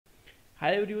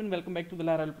Hi everyone, welcome back to the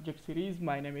Laravel project series.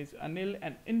 My name is Anil,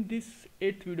 and in this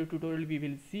 8th video tutorial we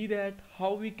will see that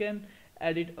how we can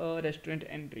edit a restaurant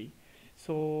entry.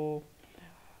 So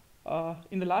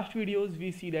in the last videos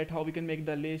we see that how we can make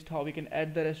the list, how we can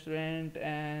add the restaurant,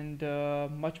 and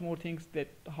much more things, that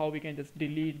how we can just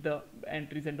delete the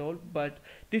entries and all. But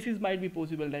this is might be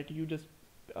possible that you just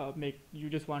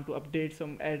want to update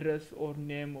some address or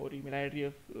name or email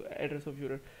address of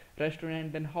your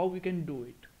restaurant. Then how we can do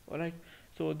it? All right,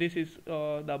 so this is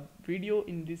the video.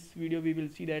 In this video we will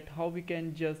see that how we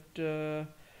can just uh,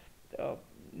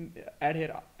 add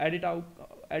here edit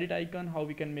icon, how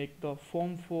we can make the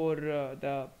form for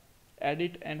the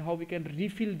edit, and how we can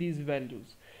refill these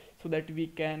values, so that we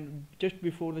can just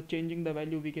before the changing the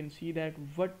value we can see that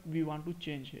what we want to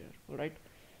change here. All right,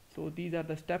 so these are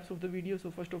the steps of the video. So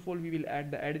first of all we will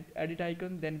add the edit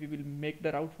icon, then we will make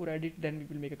the route for edit, then we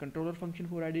will make a controller function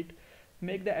for edit,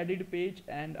 make the edit page,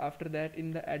 and after that in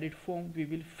the edit form we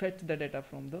will fetch the data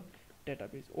from the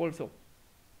database also.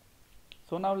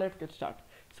 So now let's get started.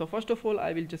 So first of all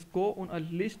I will just go on a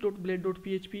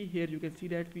list.blade.php. Here you can see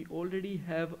that we already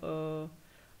have a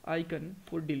icon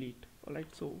for delete. All right,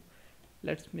 so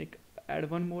let's add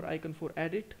one more icon for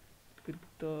edit. With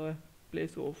the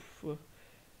place of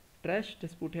trash,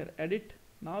 just put here edit.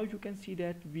 Now you can see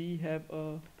that we have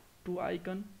two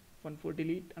icon, one for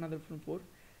delete, another one for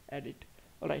edit.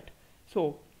 All right,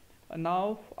 so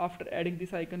now after adding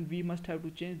this icon we must have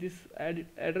to change this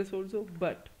address also,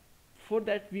 but for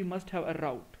that we must have a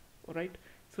route. All right,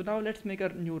 so now let's make a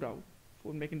new route.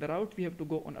 For making the route we have to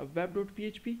go on a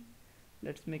web.php.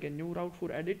 Let's make a new route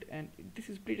for edit, and this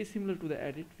is pretty similar to the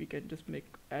edit. We can just make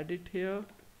edit here,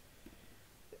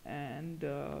 and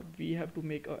we have to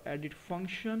make a edit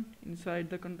function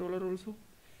inside the controller also.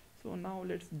 So now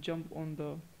let's jump on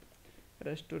the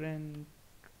restaurant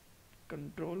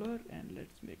controller and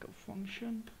let's make a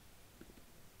function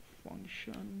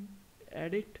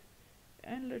edit,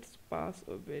 and let's pass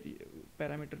a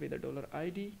parameter with a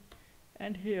 $id,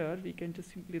 and here we can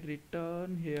just simply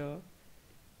return here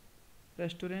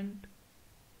restaurant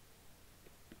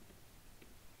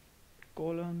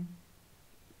colon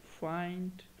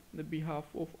find the behalf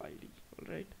of id.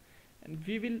 All right, and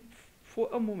we will for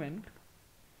a moment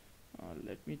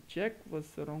let me check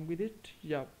what's wrong with it.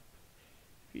 Yeah,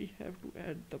 we have to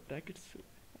add the brackets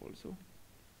also,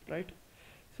 right?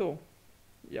 So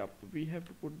yeah, we have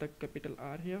to put the capital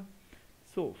R here.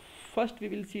 So first we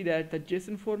will see that the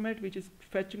JSON format which is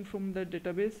fetching from the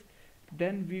database,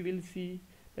 then we will see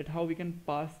that how we can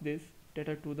pass this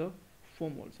data to the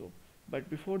form also. But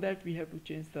before that we have to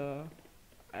change the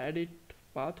edit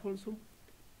path also.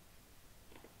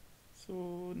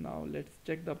 So now let's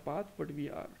check the path, but we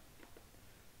are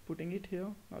putting it here.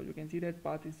 Now you can see that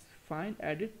path is fine,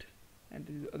 edit, and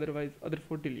this is otherwise other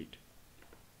for delete.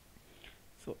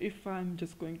 So if I'm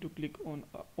just going to click on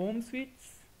home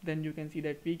suites, then you can see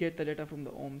that we get the data from the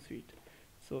home suite.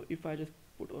 So if I just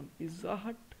put on Pizza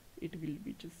Hut, it will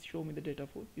be just show me the data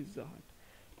for Pizza Hut.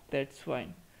 That's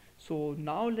fine. So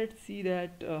now let's see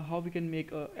that how we can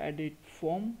make a edit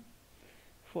form.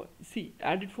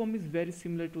 Edit form is very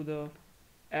similar to the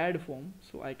add form,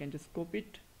 so I can just copy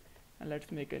it, and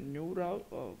let's make a new route,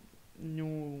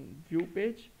 new view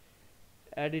page,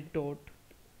 edit dot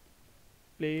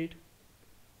blade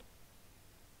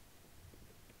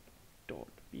dot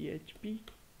php,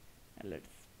 and let's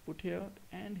put here,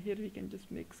 and here we can just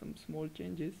make some small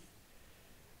changes.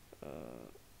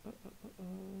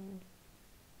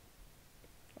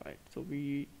 Alright, so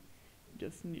we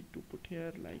just need to put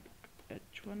here like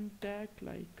h1 tag,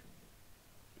 like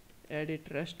edit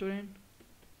restaurant.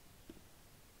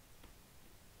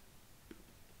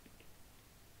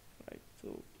 Right,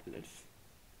 so let's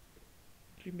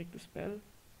remake the spell.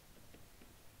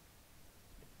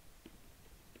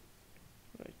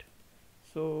 Right,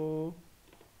 so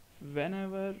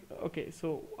whenever, okay,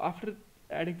 so after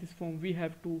adding this form we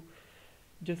have to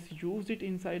just use it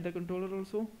inside the controller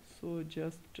also. So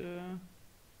just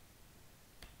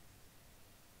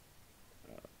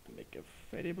make a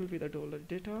variable with a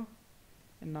 $data,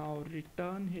 and now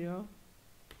return here,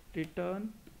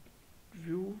 return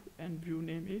view, and view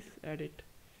name is edit.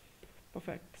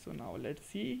 Perfect. So now let's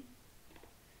see,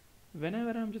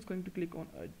 whenever I'm just going to click on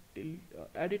a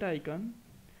edit icon,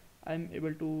 I'm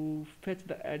able to fetch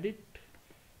the edit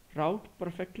route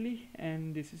perfectly,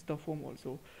 and this is the form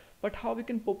also. But how we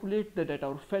can populate the data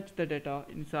or fetch the data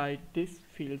inside this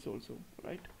fields also,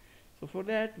 right? So for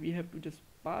that we have to just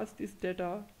pass this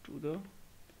data to the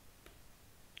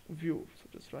view. So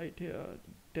just write here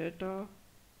data,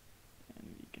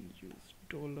 and we can use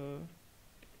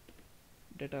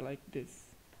 $data like this.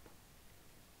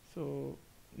 So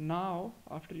now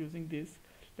after using this,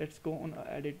 let's go on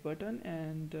a edit button,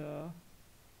 and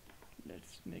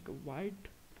let's make a white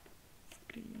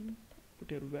screen,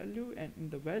 put your value, and in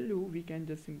the value we can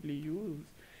just simply use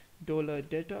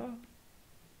 $data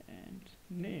and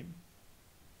name.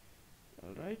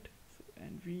 All right, so,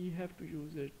 and we have to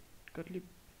use it curly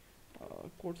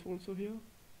quotes also here.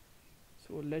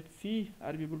 So let's see,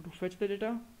 are we able to fetch the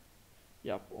data?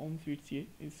 Yep, home sweet C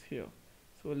is here.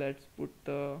 So let's put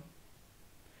the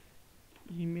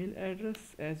email address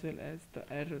as well as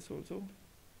the address also.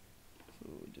 So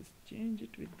just change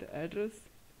it with the address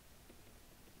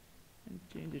and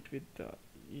change it with the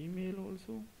email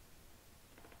also.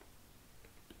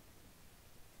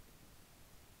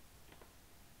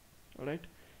 Alright,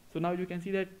 so now you can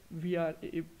see that we are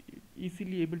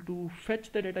easily able to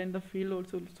fetch the data in the field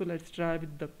also. So let's try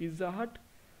with the Pizza Hut.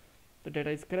 The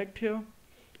data is correct here.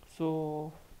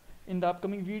 So in the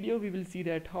upcoming video we will see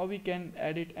that how we can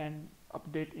edit and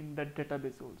update in the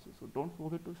database also. So don't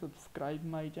forget to subscribe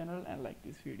my channel and like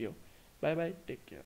this video. Bye bye, take care.